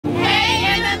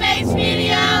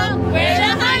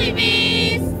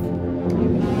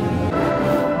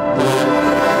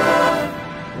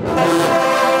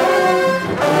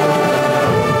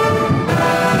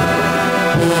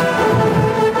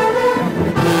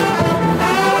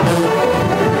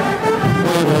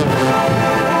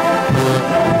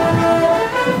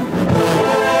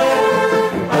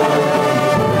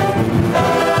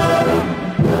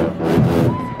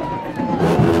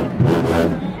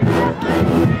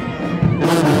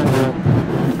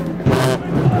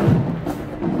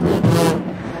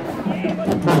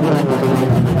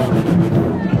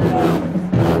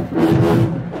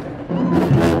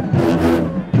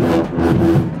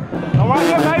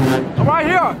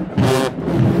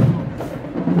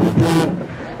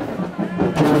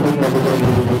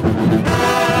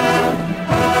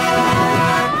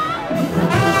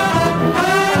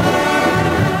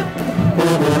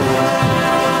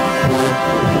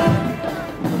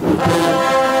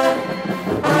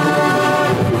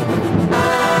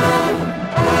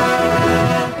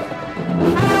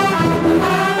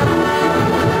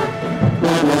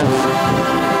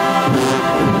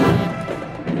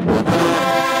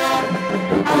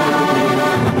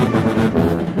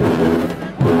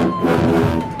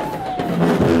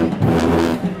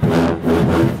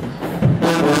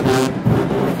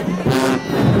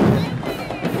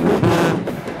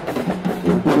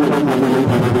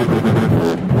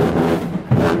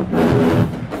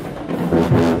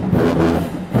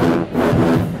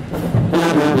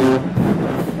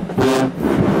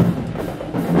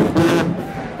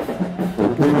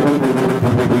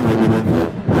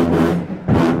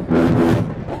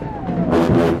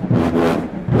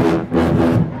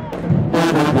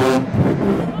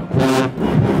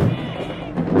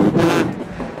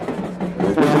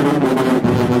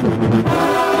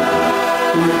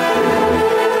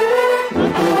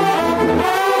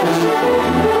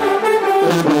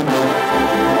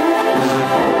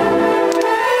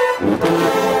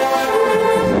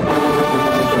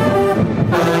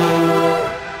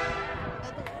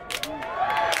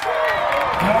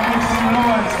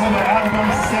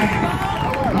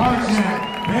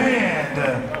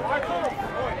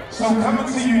So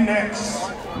coming to you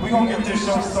next, we're going to get this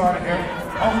show started here.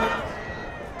 Oh,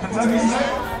 Kentucky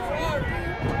State.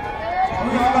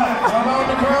 We got that. Y'all know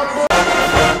the crowd.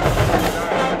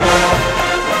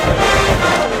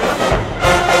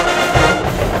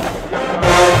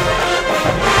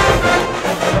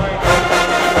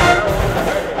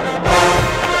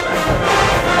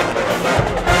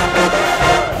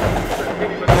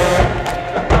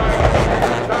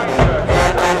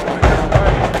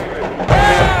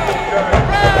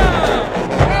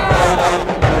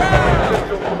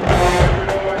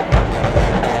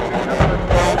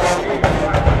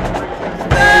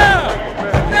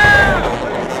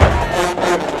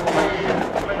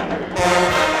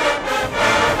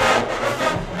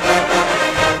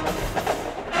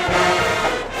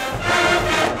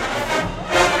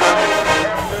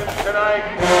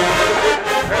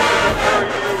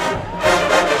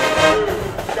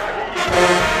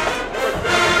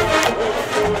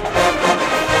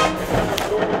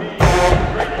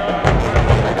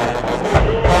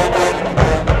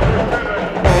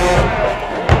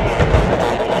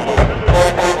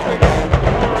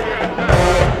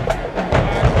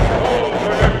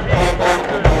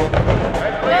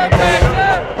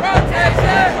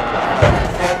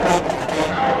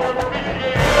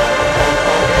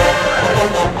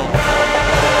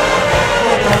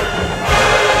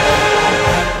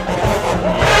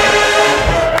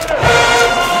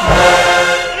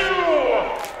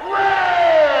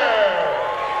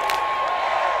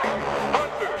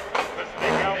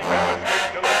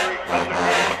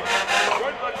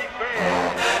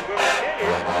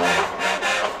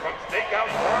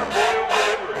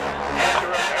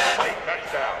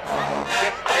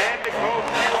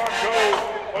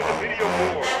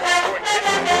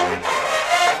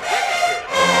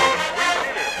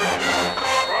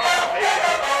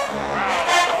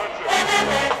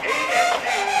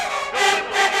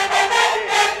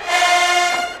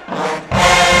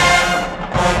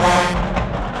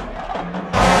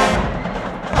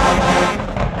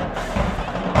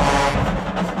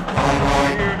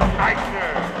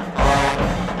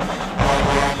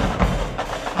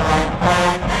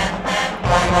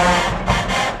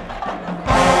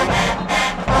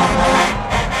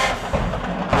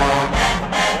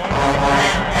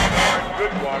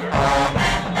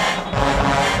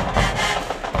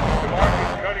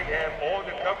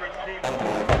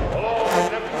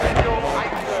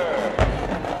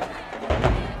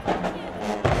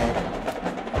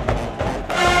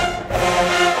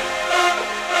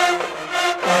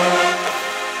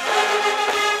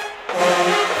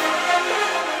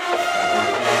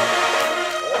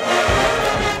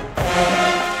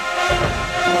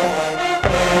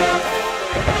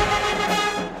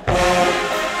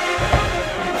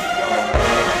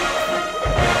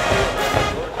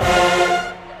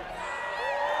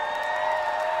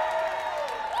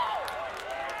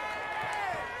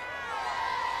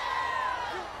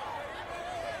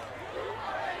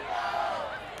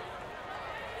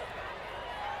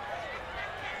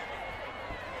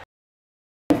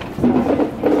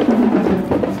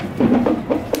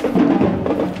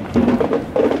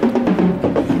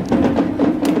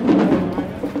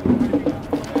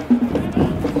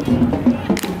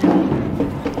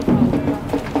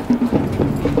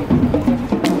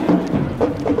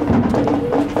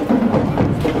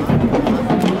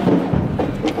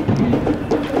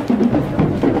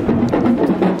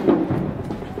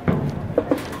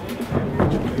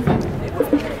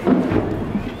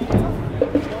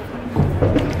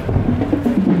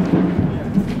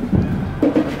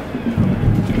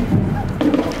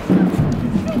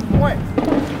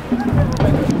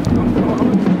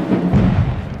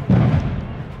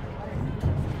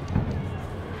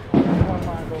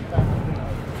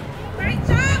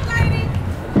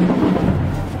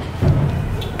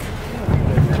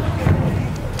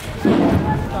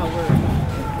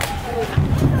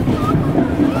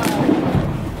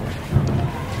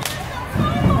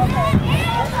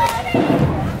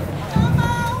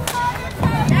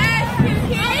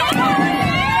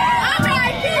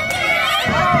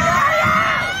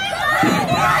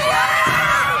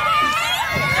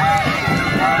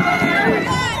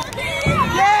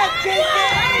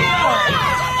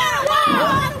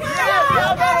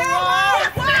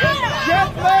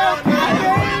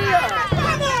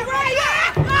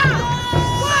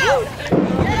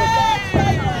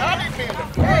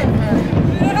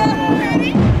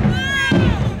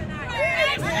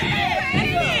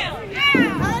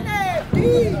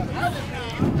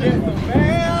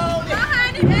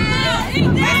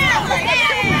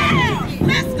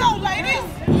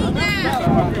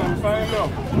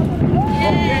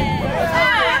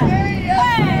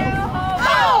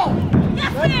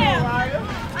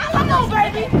 Come on,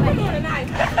 baby. Come on tonight.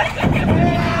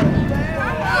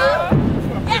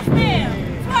 Yes, ma'am.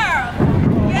 Twirl.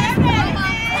 Yes, ma'am.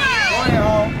 Go ahead,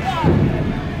 home.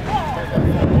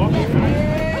 Come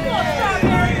on,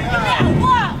 strawberry. You gotta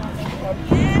walk.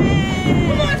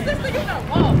 Come on, sister. You gotta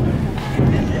walk.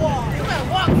 You gotta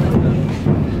walk.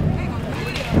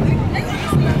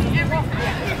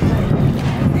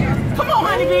 Come on,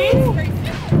 honeybees.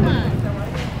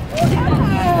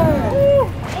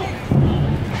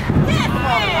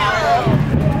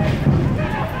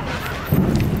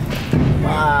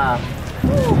 Wow.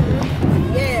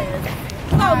 Yes.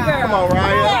 Come on, girl. Come on,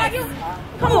 Raya.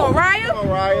 Come on, Raya. Come on,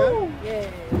 Raya. Yes.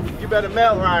 You better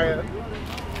melt, Raya.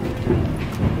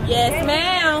 Yes,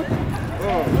 ma'am.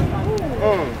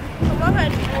 Come on,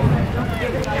 honey.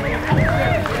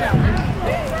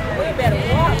 We better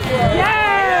walk. Yes.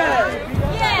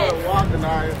 Yes. Better walk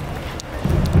tonight.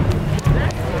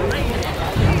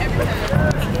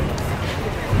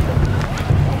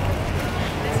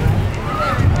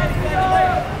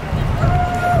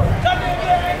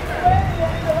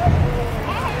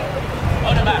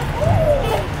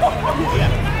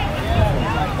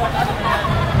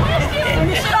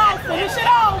 Finish it off. Finish it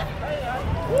off.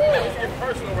 It's getting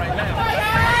personal right now.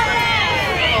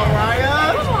 Come on, Raya.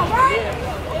 Come on, Raya.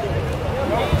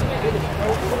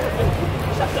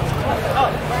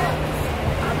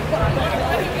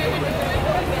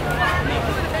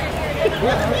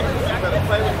 Better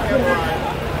play with him, Raya.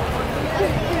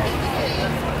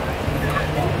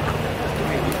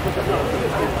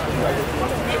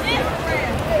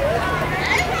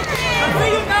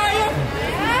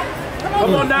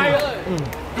 Come on, Naya.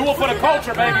 Do it for the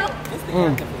culture, baby.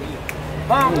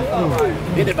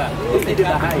 Hit it back. Hit it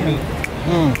back.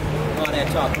 All that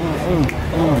talk.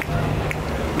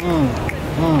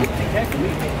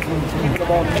 Keep the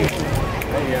ball.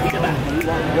 Hit it back.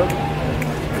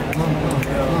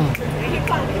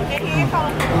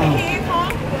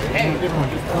 Hey,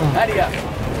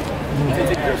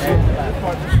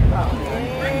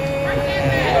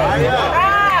 hurry up.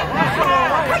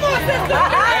 Come on, sister.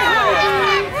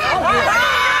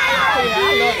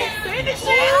 Finish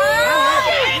it.